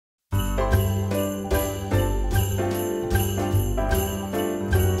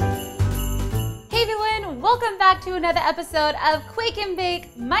welcome back to another episode of Quake and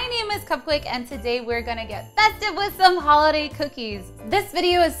Bake. My name is Cupquake and today we're gonna get festive with some holiday cookies. This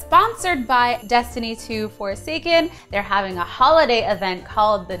video is sponsored by Destiny 2 Forsaken. They're having a holiday event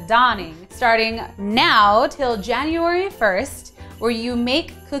called The Dawning, starting now till January 1st, where you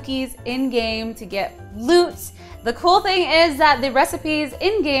make cookies in-game to get loot. The cool thing is that the recipes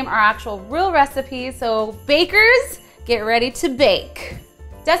in-game are actual real recipes, so bakers, get ready to bake.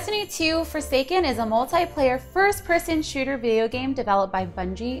 Destiny 2 Forsaken is a multiplayer first-person shooter video game developed by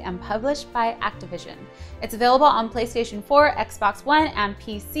Bungie and published by Activision. It's available on PlayStation 4, Xbox One, and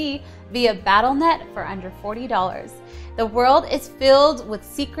PC via Battle.net for under $40. The world is filled with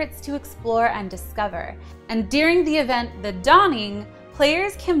secrets to explore and discover. And during the event The Dawning,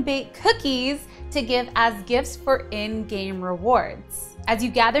 players can bake cookies to give as gifts for in-game rewards. As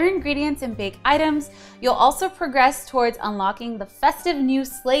you gather ingredients and bake items, you'll also progress towards unlocking the festive new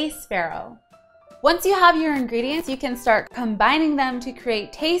sleigh sparrow. Once you have your ingredients, you can start combining them to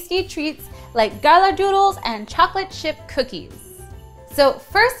create tasty treats like gala doodles and chocolate chip cookies. So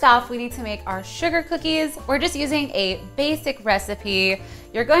first off, we need to make our sugar cookies. We're just using a basic recipe.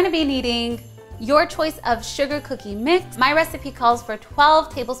 You're going to be needing your choice of sugar cookie mix. My recipe calls for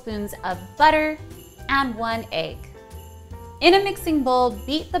 12 tablespoons of butter and 1 egg. In a mixing bowl,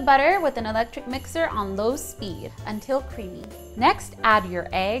 beat the butter with an electric mixer on low speed until creamy. Next, add your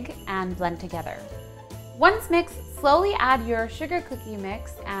egg and blend together. Once mixed, slowly add your sugar cookie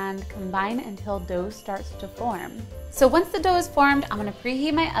mix and combine until dough starts to form. So once the dough is formed, I'm gonna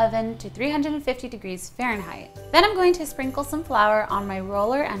preheat my oven to 350 degrees Fahrenheit. Then I'm going to sprinkle some flour on my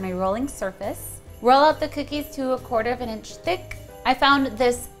roller and my rolling surface. Roll out the cookies to 1/4 inch thick. I found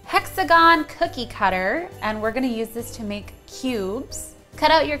this hexagon cookie cutter, and we're gonna use this to make cubes.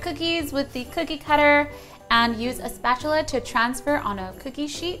 Cut out your cookies with the cookie cutter and use a spatula to transfer on a cookie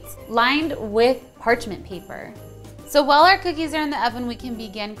sheet lined with parchment paper. So while our cookies are in the oven, we can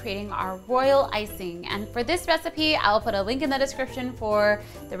begin creating our royal icing. And for this recipe, I'll put a link in the description for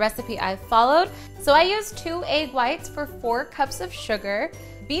the recipe I followed. So I used 2 egg whites for 4 cups of sugar.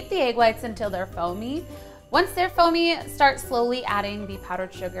 Beat the egg whites until they're foamy. Once they're foamy, start slowly adding the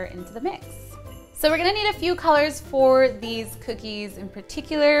powdered sugar into the mix. So we're gonna need a few colors for these cookies in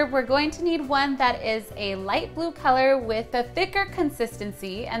particular. We're going to need one that is a light blue color with a thicker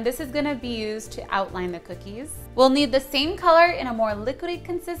consistency, and this is gonna be used to outline the cookies. We'll need the same color in a more liquidy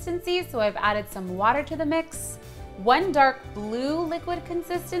consistency, so I've added some water to the mix, 1 dark blue liquid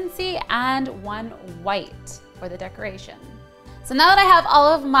consistency, and 1 white for the decoration. So now that I have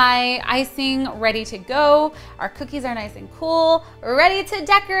all of my icing ready to go, our cookies are nice and cool, we're ready to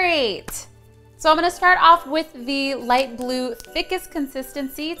decorate. So I'm gonna start off with the light blue thickest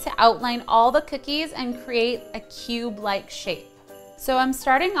consistency to outline all the cookies and create a cube-like shape. So I'm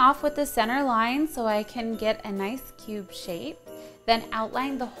starting off with the center line so I can get a nice cube shape, then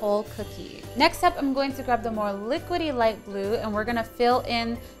outline the whole cookie. Next up, I'm going to grab the more liquidy light blue and we're gonna fill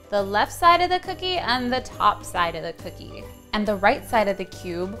in the left side of the cookie and the top side of the cookie, and the right side of the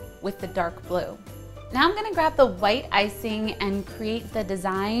cube with the dark blue. Now I'm gonna grab the white icing and create the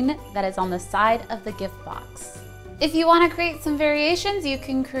design that is on the side of the gift box. If you wanna create some variations, you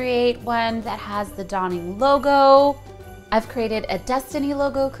can create one that has the Dawning logo. I've created a Destiny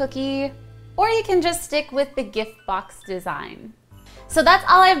logo cookie, or you can just stick with the gift box design. So that's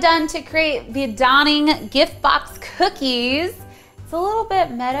all I've done to create the Dawning gift box cookies. It's a little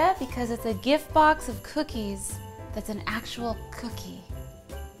bit meta because it's a gift box of cookies that's an actual cookie.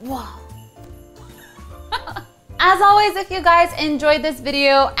 Whoa. As always, if you guys enjoyed this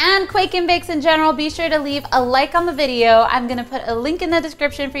video and Quake and Bakes in general, be sure to leave a like on the video. I'm gonna put a link in the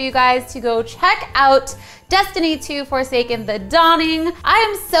description for you guys to go check out Destiny 2 Forsaken The Dawning. I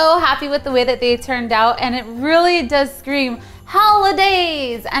am so happy with the way that they turned out, and it really does scream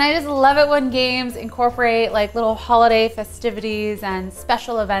holidays. And I just love it when games incorporate like little holiday festivities and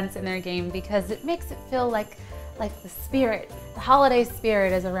special events in their game, because it makes it feel like the spirit, the holiday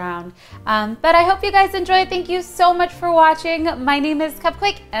spirit is around. But I hope you guys enjoyed. Thank you so much for watching. My name is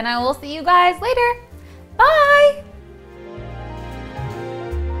Cupquake, and I will see you guys later. Bye!